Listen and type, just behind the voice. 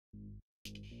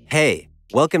Hey,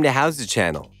 welcome to HOWZA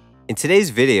channel. In today's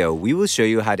video, we will show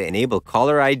you how to enable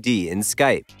caller ID in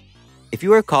Skype. If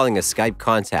you are calling a Skype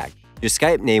contact, your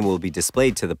Skype name will be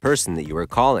displayed to the person that you are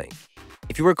calling.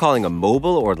 If you are calling a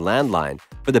mobile or landline,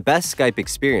 for the best Skype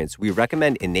experience, we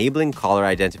recommend enabling caller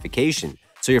identification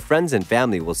so your friends and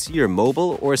family will see your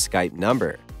mobile or Skype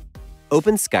number.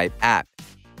 Open Skype app.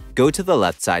 Go to the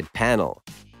left side panel.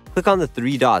 Click on the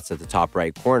three dots at the top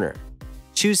right corner.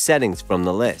 Choose Settings from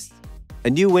the list. A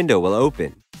new window will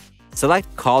open.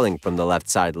 Select Calling from the left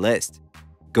side list.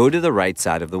 Go to the right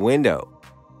side of the window.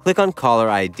 Click on Caller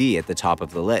ID at the top of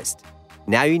the list.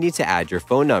 Now you need to add your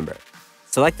phone number.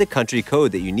 Select the country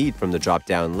code that you need from the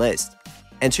drop-down list.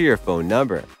 Enter your phone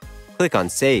number. Click on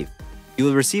Save. You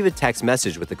will receive a text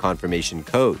message with the confirmation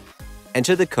code.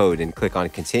 Enter the code and click on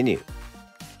Continue.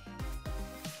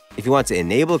 If you want to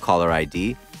enable caller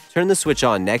ID, turn the switch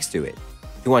on next to it.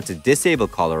 If you want to disable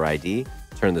caller ID,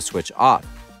 turn the switch off.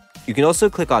 You can also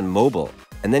click on Mobile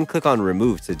and then click on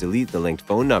Remove to delete the linked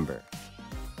phone number.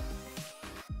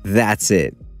 That's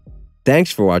it.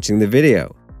 Thanks for watching the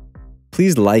video.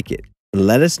 Please like it and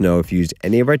let us know if you used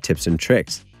any of our tips and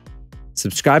tricks.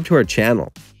 Subscribe to our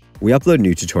channel. We upload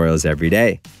new tutorials every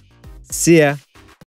day. See ya!